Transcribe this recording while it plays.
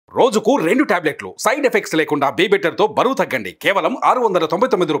రోజుకు 2 టాబ్లెట్లు side effects లేకుండా బీబెటర్ తో బరువు తగ్గండి కేవలం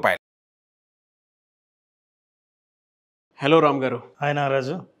 699 రూపాయలు. హలో రామ్ గారు. హాయ్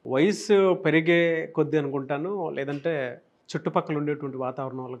నాగరాజు. వయసు పెరిగే కొద్ది అనుకుంటాను, లేదంటే చుట్టుపక్కల ఉండేటువంటి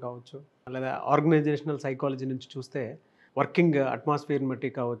వాతావరణం వల్ల కావచ్చు, లేదా ఆర్గనైజేషనల్ సైకాలజీ నుంచి చూస్తే వర్కింగ్ అట్మాస్ఫియర్ని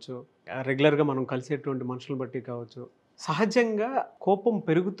బట్టి కావచ్చు, రెగ్యులర్గా మనం కలిసేటువంటి మనుషులను బట్టి కావచ్చు, సహజంగా కోపం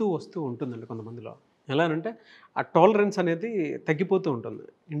పెరుగుతూ వస్తూ ఉంటుందండి కొంతమందిలో. ఎలా అంటే ఆ టాలరెన్స్ అనేది తగ్గిపోతూ ఉంటుంది,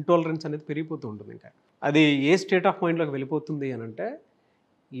 ఇంటాలరెన్స్ అనేది పెరిగిపోతూ ఉంటుంది. ఇంకా అది ఏ స్టేట్ ఆఫ్ మైండ్లోకి వెళ్ళిపోతుంది అని అంటే,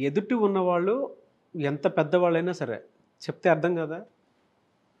 ఎదుటి ఉన్నవాళ్ళు ఎంత పెద్దవాళ్ళైనా సరే చెప్తే అర్థం కదా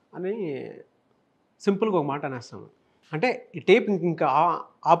అని సింపుల్గా ఒక మాట అనేస్తాము. అంటే ఈ టేప్ ఇంకా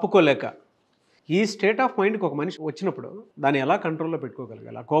ఆపుకోలేక ఈ స్టేట్ ఆఫ్ మైండ్కి ఒక మనిషి వచ్చినప్పుడు దాన్ని ఎలా కంట్రోల్లో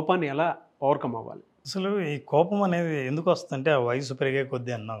పెట్టుకోగలగాలి, ఆ కోపాన్ని ఎలా ఓవర్కమ్ అవ్వాలి? అసలు ఈ కోపం అనేది ఎందుకు వస్తుందంటే ఆ వయసు పెరిగే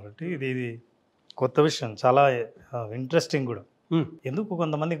కొద్దీ అన్నా ఒకటి, ఇది కొత్త విషయం, చాలా ఇంట్రెస్టింగ్ కూడా. ఎందుకు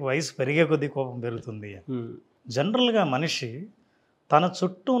కొంతమందికి వయసు పెరిగే కొద్దీ కోపం పెరుగుతుంది? జనరల్గా మనిషి తన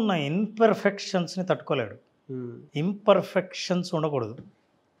చుట్టూ ఉన్న ఇన్పర్ఫెక్షన్స్ని తట్టుకోలేడు. ఇంపర్ఫెక్షన్స్ ఉండకూడదు,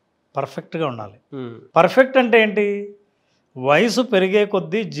 పర్ఫెక్ట్గా ఉండాలి. పర్ఫెక్ట్ అంటే ఏంటి? వయసు పెరిగే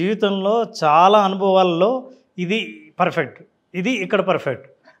కొద్దీ జీవితంలో చాలా అనుభవాల్లో ఇది పర్ఫెక్ట్, ఇది ఇక్కడ పర్ఫెక్ట్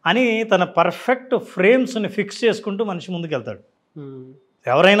అని తన పర్ఫెక్ట్ ఫ్రేమ్స్ని ఫిక్స్ చేసుకుంటూ మనిషి ముందుకెళ్తాడు.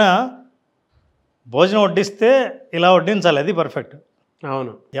 ఎవరైనా భోజనం వడ్డిస్తే ఇలా వడ్డించాలి, అది పర్ఫెక్ట్.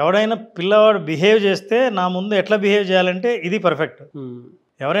 అవును. ఎవడైనా పిల్లవాడు బిహేవ్ చేస్తే నా ముందు ఎట్లా బిహేవ్ చేయాలంటే ఇది పర్ఫెక్ట్.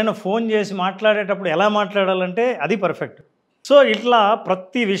 ఎవరైనా ఫోన్ చేసి మాట్లాడేటప్పుడు ఎలా మాట్లాడాలంటే అది పర్ఫెక్ట్. సో ఇట్లా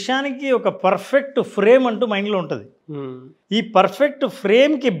ప్రతి విషయానికి ఒక పర్ఫెక్ట్ ఫ్రేమ్ అంటూ మైండ్లో ఉంటుంది. ఈ పర్ఫెక్ట్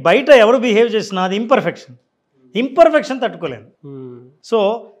ఫ్రేమ్కి బయట ఎవరు బిహేవ్ చేసినా అది ఇంపర్ఫెక్షన్ తట్టుకోలేను. సో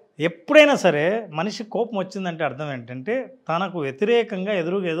ఎప్పుడైనా సరే మనిషి కోపం వచ్చిందంటే అర్థం ఏంటంటే తనకు వ్యతిరేకంగా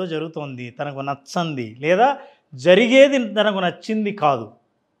ఎదురుగా ఏదో జరుగుతోంది, తనకు నచ్చంది, లేదా జరిగేది తనకు నచ్చింది కాదు,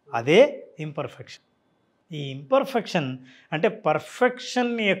 అదే ఇంపర్ఫెక్షన్. ఈ ఇంపర్ఫెక్షన్ అంటే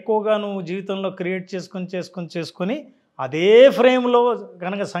పర్ఫెక్షన్ని ఎక్కువగా నువ్వు జీవితంలో క్రియేట్ చేసుకొని అదే ఫ్రేమ్లో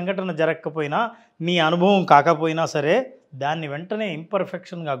కనుక సంఘటన జరగకపోయినా, నీ అనుభవం కాకపోయినా సరే దాన్ని వెంటనే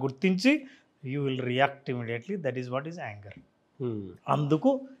ఇంపర్ఫెక్షన్గా గుర్తించి you will react immediately. That is what is anger.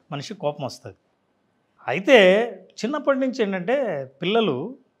 అందుకు మనిషి కోపం వస్తుంది. అయితే చిన్నప్పటి నుంచి ఏంటంటే పిల్లలు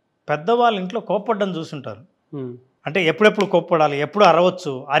పెద్దవాళ్ళ ఇంట్లో కోప్పడ్డం చూసుంటారు. అంటే ఎప్పుడెప్పుడు కోప్పడాలి, ఎప్పుడు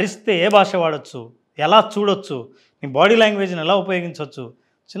అరవచ్చు, అరిస్తే ఏ భాష వాడచ్చు, ఎలా చూడొచ్చు, నీ బాడీ లాంగ్వేజ్ని ఎలా ఉపయోగించవచ్చు,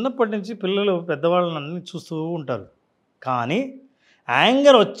 చిన్నప్పటి నుంచి పిల్లలు పెద్దవాళ్ళని అన్నీ చూస్తూ ఉంటారు. కానీ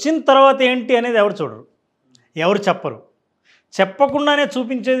యాంగర్ వచ్చిన తర్వాత ఏంటి అనేది ఎవరు చూడరు, ఎవరు చెప్పరు. చెప్పకుండానే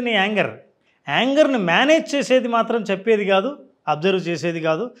చూపించేది నీ యాంగర్. యాంగర్ని మేనేజ్ చేసేది మాత్రం చెప్పేది కాదు, అబ్జర్వ్ చేసేది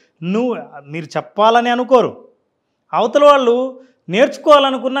కాదు. మీరు చెప్పాలని అనుకోరు, అవతల వాళ్ళు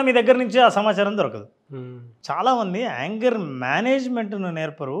నేర్చుకోవాలనుకున్నా మీ దగ్గర నుంచి ఆ సమాచారం దొరకదు. చాలామంది యాంగర్ మేనేజ్మెంట్ను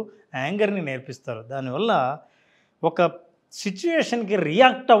నేర్పరు, యాంగర్ని నేర్పిస్తారు. దానివల్ల ఒక సిచ్యువేషన్కి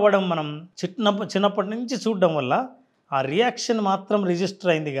రియాక్ట్ అవ్వడం మనం చిన్నప్పటి నుంచి చూడడం వల్ల ఆ రియాక్షన్ మాత్రం రిజిస్టర్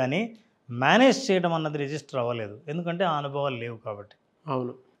అయింది, కానీ మేనేజ్ చేయడం అన్నది రిజిస్టర్ అవ్వలేదు. ఎందుకంటే ఆ అనుభవాలు లేవు కాబట్టి.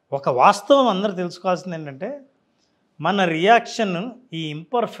 అవును. ఒక వాస్తవం అందరూ తెలుసుకోవాల్సింది ఏంటంటే మన రియాక్షన్ ఈ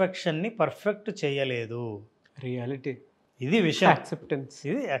ఇంపర్ఫెక్షన్ని పర్ఫెక్ట్ చేయలేదు. రియాలిటీ ఇది విషయం. యాక్సెప్టెన్స్.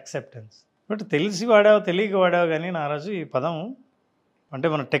 ఇది యాక్సెప్టెన్స్. బట్ తెలిసి వాడావు తెలియక వాడావు కానీ నారాజు ఈ పదం అంటే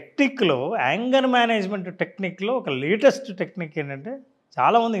మన టెక్నిక్లో, యాంగర్ మేనేజ్మెంట్ టెక్నిక్లో ఒక లేటెస్ట్ టెక్నిక్ ఏంటంటే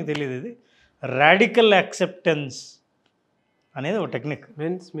చాలామందికి తెలియదు, ఇది రాడికల్ యాక్సెప్టెన్స్ అనేది ఒక టెక్నిక్.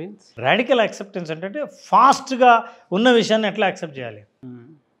 మీన్స్ రాడికల్ యాక్సెప్టెన్స్ అంటే ఫాస్ట్గా ఉన్న విషయాన్ని ఎట్లా యాక్సెప్ట్ చేయాలి,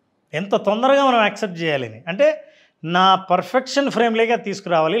 ఎంత తొందరగా మనం యాక్సెప్ట్ చేయాలని. అంటే నా పర్ఫెక్షన్ ఫ్రేమ్లేగా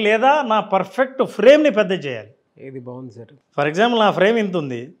తీసుకురావాలి, లేదా నా పర్ఫెక్ట్ ఫ్రేమ్ని పెద్ద చేయాలి. ఇది బాగుంది సార్. ఫర్ ఎగ్జాంపుల్ నా ఫ్రేమ్ ఇంత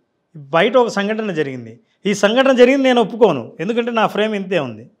ఉంది, బయట ఒక సంఘటన జరిగింది, ఈ సంఘటన జరిగింది నేను ఒప్పుకోను, ఎందుకంటే నా ఫ్రేమ్ ఇంతే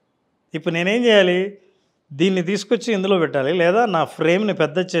ఉంది. ఇప్పుడు నేనేం చేయాలి, దీన్ని తీసుకొచ్చి ఇందులో పెట్టాలి, లేదా నా ఫ్రేమ్ని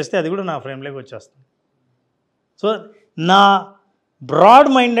పెద్ద చేస్తే అది కూడా నా ఫ్రేమ్లోకి వచ్చేస్తుంది. సో నా బ్రాడ్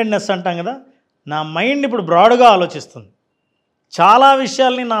మైండెడ్నెస్ అంటాం కదా, నా మైండ్ ఇప్పుడు బ్రాడ్గా ఆలోచిస్తుంది. చాలా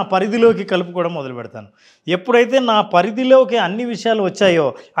విషయాల్ని నా పరిధిలోకి కలుపుకోవడం మొదలు పెడతాను. ఎప్పుడైతే నా పరిధిలోకి అన్ని విషయాలు వచ్చాయో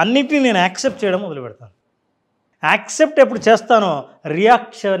అన్నిటినీ నేను యాక్సెప్ట్ చేయడం మొదలు పెడతాను. యాక్సెప్ట్ ఎప్పుడు చేస్తానో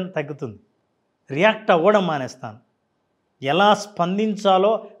రియాక్షన్ తగ్గుతుంది, రియాక్ట్ అవ్వడం మానేస్తాను. ఎలా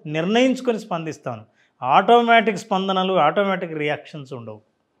స్పందించాలో నిర్ణయించుకొని స్పందిస్తాను. ఆటోమేటిక్ స్పందనలు, ఆటోమేటిక్ రియాక్షన్స్ ఉండవు.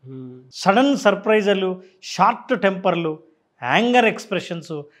 Sudden సర్ప్రైజర్లు, short టెంపర్లు, anger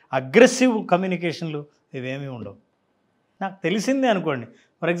expressions, aggressive కమ్యూనికేషన్లు ఇవేమీ ఉండవు. నాకు తెలిసిందే అనుకోండి,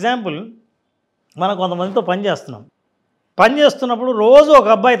 ఫర్ ఎగ్జాంపుల్ మనం కొంతమందితో పని చేస్తున్నప్పుడు రోజు ఒక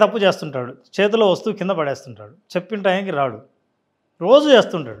అబ్బాయి తప్పు చేస్తుంటాడు, చేతిలో వస్తువు కింద పడేస్తుంటాడు, చెప్పిన టైంకి రాడు, రోజు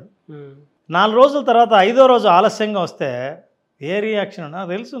చేస్తుంటాడు. 4 రోజుల తర్వాత 5వ రోజు ఆలస్యంగా వస్తే ఏ రియాక్షన్ నాకు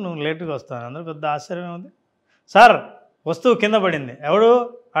తెలుసు నువ్వు లేటుగా వస్తావు, అందరూ పెద్ద ఆశ్చర్యం ఉంది. సార్ వస్తువు కింద పడింది, ఎవడు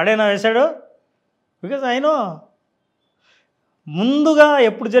ఆడేనా వేశాడు, బికాజ్ అయినో ముందుగా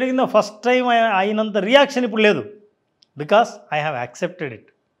ఎప్పుడు జరిగిందో ఫస్ట్ టైం అయినంత రియాక్షన్ ఇప్పుడు లేదు, because I have accepted it.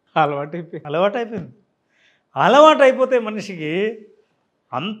 అలవాటైపోయింది. అలవాటు అయిపోతే మనిషికి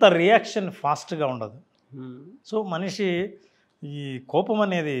అంత రియాక్షన్ ఫాస్ట్గా ఉండదు. సో మనిషి ఈ కోపం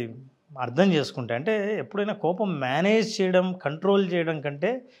అనేది అర్థం చేసుకుంటే, అంటే ఎప్పుడైనా కోపం మేనేజ్ చేయడం, కంట్రోల్ చేయడం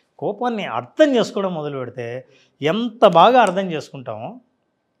కంటే కోపాన్ని అర్థం చేసుకోవడం మొదలు పెడితే ఎంత బాగా అర్థం చేసుకుంటామో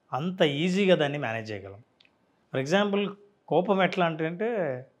అంత ఈజీగా దాన్ని మేనేజ్ చేయగలం. ఫర్ ఎగ్జాంపుల్ కోపం ఎట్లా అంటే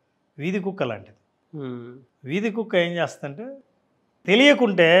వీధి కుక్క లాంటిది. వీధి కుక్క ఏం చేస్తుందంటే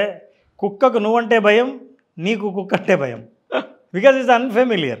తెలియకుంటే కుక్కకు నువ్వంటే భయం, నీకు కుక్క అంటే భయం. బికాజ్ ఇట్స్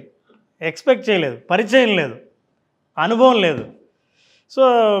అన్ఫెమిలియర్, ఎక్స్పెక్ట్ చేయలేదు, పరిచయం లేదు, అనుభవం లేదు. సో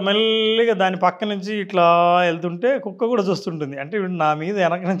మెల్లిగా దాని పక్క నుంచి ఇట్లా వెళ్తుంటే కుక్క కూడా చూస్తుంటుంది, అంటే వీడు నా మీద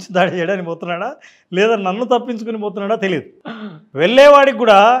వెనక నుంచి దాడి చేయడానికి పోతున్నాడా లేదా నన్ను తప్పించుకుని పోతున్నాడా తెలియదు. వెళ్ళేవాడికి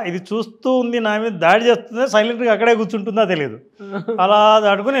కూడా ఇది చూస్తూ ఉంది, నా మీద దాడి చేస్తుందా సైలెంట్గా అక్కడే కూర్చుంటుందా తెలియదు. అలా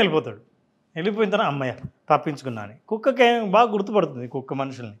దాటుకుని వెళ్ళిపోతాడు. వెళ్ళిపోయిన తర్వాత అమ్మయ్య తప్పించుకున్నా అని. కుక్కకి బాగా గుర్తుపడుతుంది కుక్క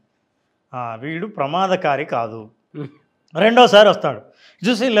మనుషుల్ని, వీడు ప్రమాదకారి కాదు. రెండోసారి వస్తాడు,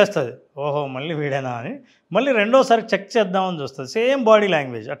 చూసి లేస్తుంది, ఓహో మళ్ళీ వీడేనా అని మళ్ళీ రెండోసారి చెక్ చేద్దామని చూస్తుంది. సేమ్ బాడీ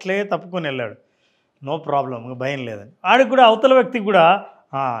లాంగ్వేజ్, అట్లే తప్పుకొని వెళ్ళాడు, నో ప్రాబ్లం, భయం లేదని. ఆడికి కూడా అవతల వ్యక్తికి కూడా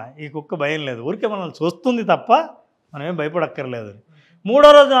ఈ కుక్క భయం లేదు, ఊరికే మనల్ని చూస్తుంది తప్ప మనమేం భయపడక్కర్లేదు. మూడో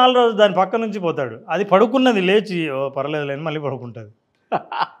రోజు నాలుగో రోజు దాని పక్క నుంచి పోతాడు, అది పడుకున్నది లేచి ఓ పర్లేదు లేని మళ్ళీ పడుకుంటుంది.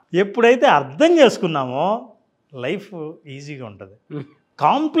 ఎప్పుడైతే అర్థం చేసుకున్నామో లైఫ్ ఈజీగా ఉంటుంది.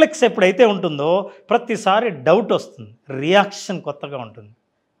 కాంప్లెక్స్ ఎప్పుడైతే ఉంటుందో ప్రతిసారి డౌట్ వస్తుంది, రియాక్షన్ కొత్తగా ఉంటుంది.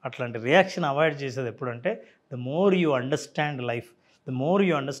 అట్లాంటి రియాక్షన్ అవాయిడ్ చేసేది ఎప్పుడంటే the more you understand life, the more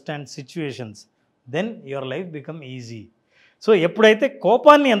you understand situations, then your life become easy. So ఎప్పుడైతే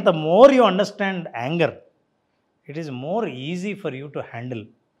కోపాన్ని ఎంత more you understand anger, it is more easy for you to handle.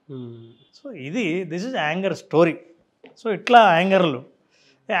 So this is anger story. So ఇట్లా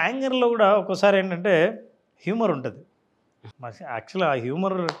యాంగర్లో కూడా ఒక్కోసారి ఏంటంటే humour ఉంటుంది. Actually ఆ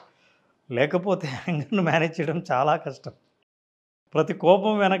humour లేకపోతే యాంగర్ను మేనేజ్ చేయడం చాలా కష్టం. ప్రతి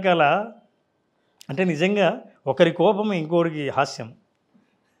కోపం వెనకాల అంటే నిజంగా ఒకరి కోపం ఇంకోరికి హాస్యం,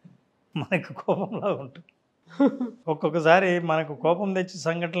 మనకు కోపంలా ఉంటుంది. ఒక్కొక్కసారి మనకు కోపం తెచ్చి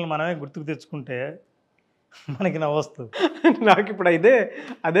సంఘటనలు మనమే గుర్తుకు తెచ్చుకుంటే మనకి నవ్వు వస్తుంది. నాకు ఇప్పుడు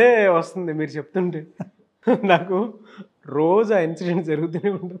అదే వస్తుంది మీరు చెప్తుంటే. నాకు రోజు ఆ ఇన్సిడెంట్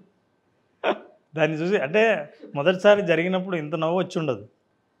జరుగుతూనే ఉంటుంది. దాన్ని చూసి అంటే మొదటిసారి జరిగినప్పుడు ఇంత నవ్వు వచ్చి ఉండదు,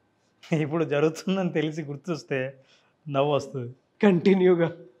 ఇప్పుడు జరుగుతుందని తెలిసి గుర్తొస్తే నవ్వు వస్తుంది కంటిన్యూగా.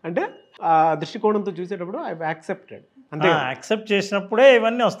 అంటే ఆ దృష్టికోణంతో చూసేటప్పుడు ఐ యాక్సెప్టెడ్, అంటే యాక్సెప్ట్ చేసినప్పుడే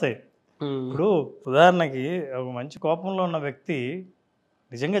ఇవన్నీ వస్తాయి. ఇప్పుడు ఉదాహరణకి ఒక మంచి కోపంలో ఉన్న వ్యక్తి,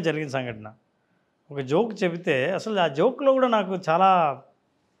 నిజంగా జరిగిన సంఘటన, ఒక జోక్ చెబితే అసలు ఆ జోక్లో కూడా నాకు చాలా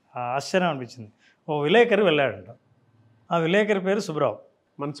ఆశ్చర్యం అనిపించింది. ఓ విలేకరి వెళ్ళాడంట, ఆ విలేకరి పేరు సుబ్రావ్.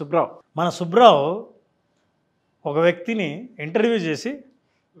 మన సుబ్రావ్ ఒక వ్యక్తిని ఇంటర్వ్యూ చేసి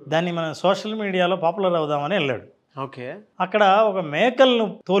దాన్ని మన సోషల్ మీడియాలో పాపులర్ అవుదామని వెళ్ళాడు. ఓకే. అక్కడ ఒక మేకలను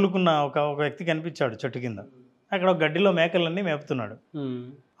తోలుకున్న ఒక వ్యక్తి కనిపించాడు చెట్టు కింద. అక్కడ ఒక గడ్డిలో మేకలన్నీ మేపుతున్నాడు.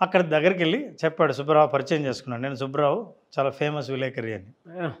 అక్కడ దగ్గరికి వెళ్ళి చెప్పాడు, సుబ్రావ్ పరిచయం చేసుకున్నాడు, నేను సుబ్రావ్ చాలా ఫేమస్ విలేకరి అని.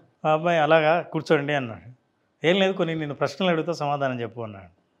 ఆ అబ్బాయి అలాగా కూర్చోండి అన్నాడు. ఏం లేదు, కొన్ని నేను ప్రశ్నలు అడుగుతా సమాధానం చెప్పు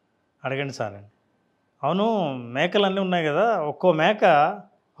అన్నాడు. అడగండి సార్ అని. అవును, మేకలన్నీ ఉన్నాయి కదా, ఒక్కో మేక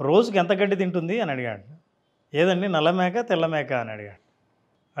రోజుకి ఎంత గడ్డి తింటుంది అని అడిగాడు. ఏదండి, నల్ల మేక తెల్ల మేక అని అడిగాడు.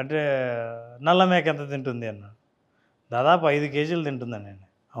 అంటే నల్ల మేక ఎంత తింటుంది అన్నాడు. దాదాపు 5 కేజీలు తింటుందండి నేను.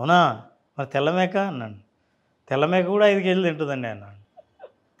 అవునా, మరి తెల్ల మేక అన్నాను. తెల్ల మేక కూడా 5 కేజీలు తింటుందండి అన్నాడు.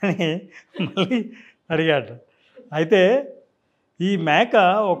 అని మళ్ళీ అడిగాడు. అయితే ఈ మేక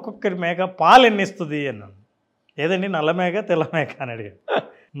ఒక్కొక్కరి మేక పాలు ఎన్ని ఇస్తుంది అన్నాను. ఏదండి, నల్ల మేక తెల్ల మేక అని అడిగాడు.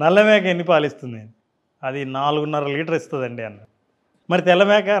 నల్ల మేక ఎన్ని పాలు ఇస్తుంది? అది 4.5 లీటర్ ఇస్తుందండి అన్నాడు. మరి తెల్ల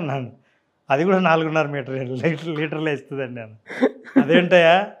మేక అన్నాడు. అది కూడా 4.5 లీటర్లే ఇస్తుందండి అన్న.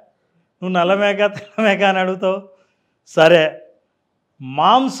 అదేంటయ్యా నువ్వు నల్ల మేక తెల్ల మేక అని అడుగుతావు? సరే,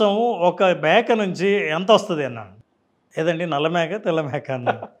 మాంసం ఒక మేక నుంచి ఎంత వస్తుంది అన్నాడు. ఏదండి, నల్ల మేక తెల్ల మేక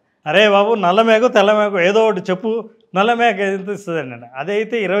అన్నాడు. అరే బాబు, నల్ల మేక తెల్ల మేక ఏదో ఒకటి చెప్పు, నల్ల మేక ఎంత ఇస్తుందండి అన్న.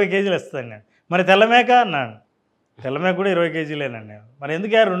 అదైతే 20 కేజీలు ఇస్తుందండి. మరి తెల్ల మేక అన్నాడు. తెల్ల మేక కూడా 20 కేజీలేనండి. మరి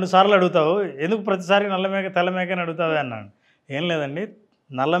ఎందుకు 2 సార్లు అడుగుతావు, ఎందుకు ప్రతిసారి నల్ల మేక తెల్ల మేక అని అడుగుతావే అన్నాడు. ఏం లేదండి,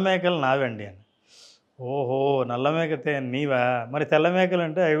 నల్ల మేకలు నావండి అని. ఓహో, నల్ల మేకతే నీవా, మరి తెల్ల మేకలు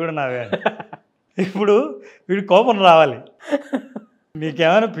అంటే అవి కూడా నావే అని. ఇప్పుడు వీడి కోపం రావాలి,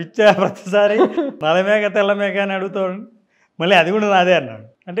 నీకేమైనా పిచ్చా ప్రతిసారి నల్ల మేక తెల్ల మేక అని అడుగుతాడు, మళ్ళీ అది కూడా నాదే అన్నాడు.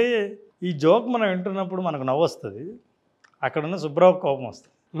 అంటే ఈ జోక్ మనం వింటున్నప్పుడు మనకు నవ్వు వస్తుంది. అక్కడున్న సుబ్రావు కోపం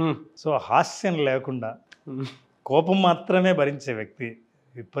వస్తుంది. సో హాస్యం లేకుండా కోపం మాత్రమే భరించే వ్యక్తి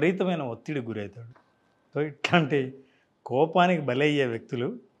విపరీతమైన ఒత్తిడి గురవుతాడు. సో ఇట్లాంటి కోపానికి బలయ్యే వ్యక్తులు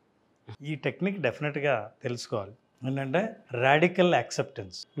ఈ టెక్నిక్ డెఫినెట్గా తెలుసుకోవాలి. ఏంటంటే రాడికల్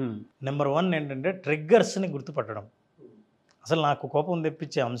యాక్సెప్టెన్స్. నెంబర్ 1 ఏంటంటే ట్రిగ్గర్స్ని గుర్తుపట్టడం. అసలు నాకు కోపం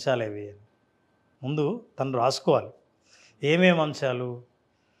తెప్పించే అంశాలు ఏవి అని ముందు తను రాసుకోవాలి. ఏమేమి అంశాలు?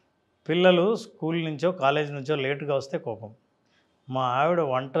 పిల్లలు స్కూల్ నుంచో కాలేజ్ నుంచో లేటుగా వస్తే కోపం, మా ఆవిడ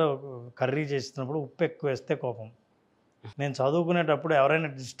వంట కర్రీ చేసినప్పుడు ఉప్పు ఎక్కువ వేస్తే కోపం, నేను చదువుకునేటప్పుడు ఎవరైనా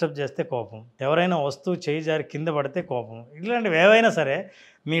డిస్టర్బ్ చేస్తే కోపం, ఎవరైనా వస్తువు చేయి జారి కింద పడితే కోపం. ఇలాంటివి ఏవైనా సరే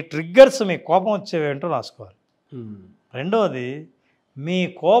మీ ట్రిగ్గర్స్, మీ కోపం వచ్చేవేంటో రాసుకోవాలి. రెండవది, మీ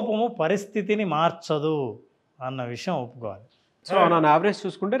కోపము పరిస్థితిని మార్చదు అన్న విషయం ఒప్పుకోవాలి. సో నా యావరేజ్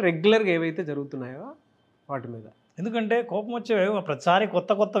చూసుకుంటే రెగ్యులర్గా ఏవైతే జరుగుతున్నాయో వాటి మీద. ఎందుకంటే కోపం వచ్చేవి ప్రతిసారి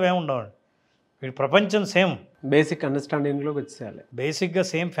కొత్తవి ఏమి ఉండవండి. వీడి ప్రపంచం సేమ్, బేసిక్ అండర్స్టాండింగ్లోకి వచ్చేయాలి. బేసిక్గా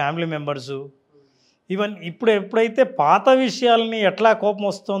సేమ్ ఫ్యామిలీ మెంబర్సు. ఈవెన్ ఎప్పుడైతే పాత విషయాలని ఎట్లా కోపం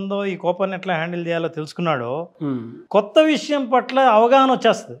వస్తుందో, ఈ కోపాన్ని ఎట్లా హ్యాండిల్ చేయాలో తెలుసుకున్నాడో, కొత్త విషయం పట్ల అవగాహన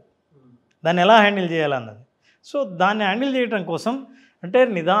వచ్చేస్తుంది, దాన్ని ఎలా హ్యాండిల్ చేయాలన్నది. సో దాన్ని హ్యాండిల్ చేయడం కోసం అంటే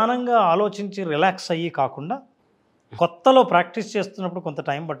నిదానంగా ఆలోచించి రిలాక్స్ అయ్యి కాకుండా కొత్తలో ప్రాక్టీస్ చేస్తున్నప్పుడు కొంత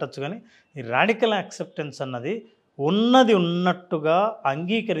టైం పట్టచ్చు. కానీ ఈ రాడికల్ యాక్సెప్టెన్స్ అన్నది ఉన్నది ఉన్నట్టుగా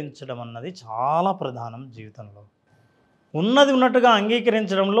అంగీకరించడం అన్నది చాలా ప్రధానం జీవితంలో. ఉన్నది ఉన్నట్టుగా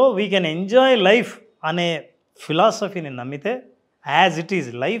అంగీకరించడంలో వీ కెన్ ఎంజాయ్ లైఫ్ అనే ఫిలాసఫీని నమ్మితే, as it is,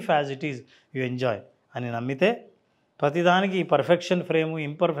 life as it is you enjoy అని నమ్మితే ప్రతిదానికి ఈ పర్ఫెక్షన్ ఫ్రేము,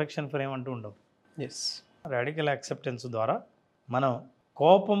 ఇంపర్ఫెక్షన్ ఫ్రేమ్ అంటూ ఉండవు. ఎస్, రాడికల్ యాక్సెప్టెన్స్ ద్వారా మనం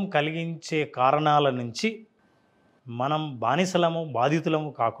కోపం కలిగించే కారణాల నుంచి మనం బాధితులము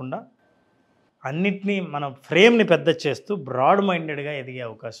కాకుండా అన్నిటినీ మన ఫ్రేమ్ని పెద్ద చేస్తూ బ్రాడ్ మైండెడ్గా ఎదిగే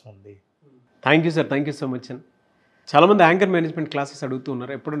అవకాశం ఉంది. Thank you sir, thank you so much అండి. చాలామంది యాంకర్ మేనేజ్మెంట్ క్లాసెస్ అడుగుతూ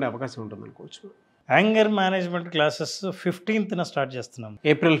ఉన్నారు, ఎప్పుడుండే అవకాశం ఉంటుంది అనుకోవచ్చు? Anger management classes 15th start చేస్తున్నాం.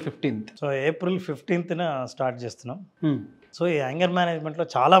 April 15th. So April 15th start చేస్తున్నాం. సో ఈ యాంగర్ మేనేజ్మెంట్లో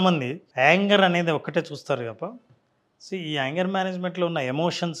చాలామంది యాంగర్ అనేది ఒక్కటే చూస్తారు తప్ప, సో ఈ యాంగర్ మేనేజ్మెంట్లో ఉన్న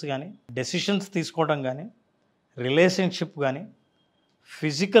ఎమోషన్స్ కానీ, డెసిషన్స్ తీసుకోవడం కానీ, రిలేషన్షిప్ కానీ,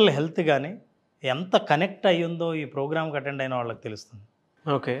 ఫిజికల్ హెల్త్ కానీ ఎంత కనెక్ట్ అయ్యిందో ఈ ప్రోగ్రామ్కి అటెండ్ అయిన వాళ్ళకి తెలుస్తుంది.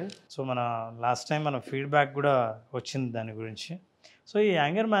 ఓకే. సో లాస్ట్ టైం మన ఫీడ్బ్యాక్ కూడా వచ్చింది దాని గురించి. సో ఈ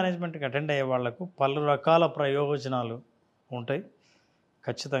యాంగర్ మేనేజ్మెంట్కి అటెండ్ అయ్యే వాళ్లకు పలు రకాల ప్రయోజనాలు ఉంటాయి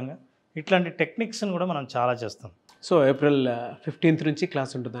ఖచ్చితంగా. ఇట్లాంటి టెక్నిక్స్ని కూడా మనం చాలా చేస్తాం. సో April 15th నుంచి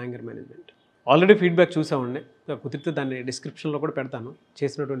క్లాస్ ఉంటుంది యాంగర్ మేనేజ్మెంట్. ఆల్రెడీ ఫీడ్బ్యాక్ చూసామండి, కుదిరితే దాన్ని డిస్క్రిప్షన్లో కూడా పెడతాను,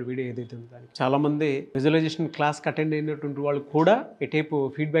 చేసినటువంటి వీడియో ఏదైతే ఉందో దానికి. చాలామంది విజువలైజేషన్ క్లాస్కి అటెండ్ అయినటువంటి వాళ్ళు కూడా ఈ టైపు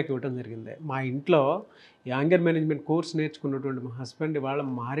ఫీడ్బ్యాక్ ఇవ్వడం జరిగింది. మా ఇంట్లో యాంగర్ మేనేజ్మెంట్ కోర్స్ నేర్చుకున్నటువంటి మా హస్బెండ్ ఇవాళ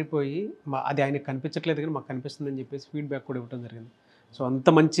మారిపోయి, అది ఆయనకు కనిపించట్లేదు కానీ మాకు కనిపిస్తుందని చెప్పేసి ఫీడ్బ్యాక్ కూడా ఇవ్వడం జరిగింది. సో అంత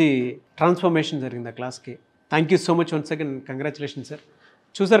మంచి ట్రాన్స్ఫర్మేషన్ జరిగింది ఆ క్లాస్కి. Thank you so much once again, congratulation sir.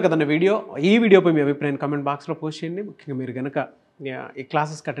 చూసారు కదన్న వీడియో. ఈ వీడియోపై మీ అభిప్రాయం కామెంట్ బాక్స్లో పోస్ట్ చేయండి. ముఖ్యంగా మీరు కనుక ఈ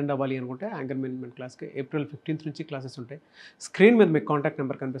క్లాసెస్కి అటెండ్ అవ్వాలి అనుకుంటే యాంగర్ మేనేజ్మెంట్ క్లాస్కి April 15th నుంచి క్లాసెస్ ఉంటాయి. స్క్రీన్ మీద మీకు కాంటాక్ట్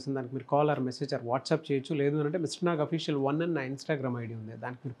నెంబర్ కనిపిస్తుంది, దానికి మీరు call or message or WhatsApp చేయొచ్చు. లేదు అంటే మిస్టర్ నాగ్ అఫీషియల్ 1 అని నా ఇన్స్టాగ్రామ్ ఐడి ఉంది,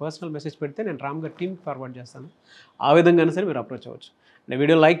 దానికి మీరు పర్సనల్ మెసేజ్ పెడితే నేను రామ్ గారి టీమ్కి ఫార్వర్డ్ చేస్తాను. ఆ విధంగానే సరే మీరు అప్రోచ్ అవ్వచ్చు.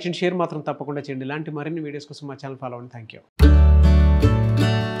 వీడియో లైక్ చేయండి, షేర్ మాత్రం తప్పకుండా చేయండి. ఇలాంటి మరిన్ని వీడియోస్ కోసం మా ఛానల్ ఫాలో అవ్వండి. Thank you.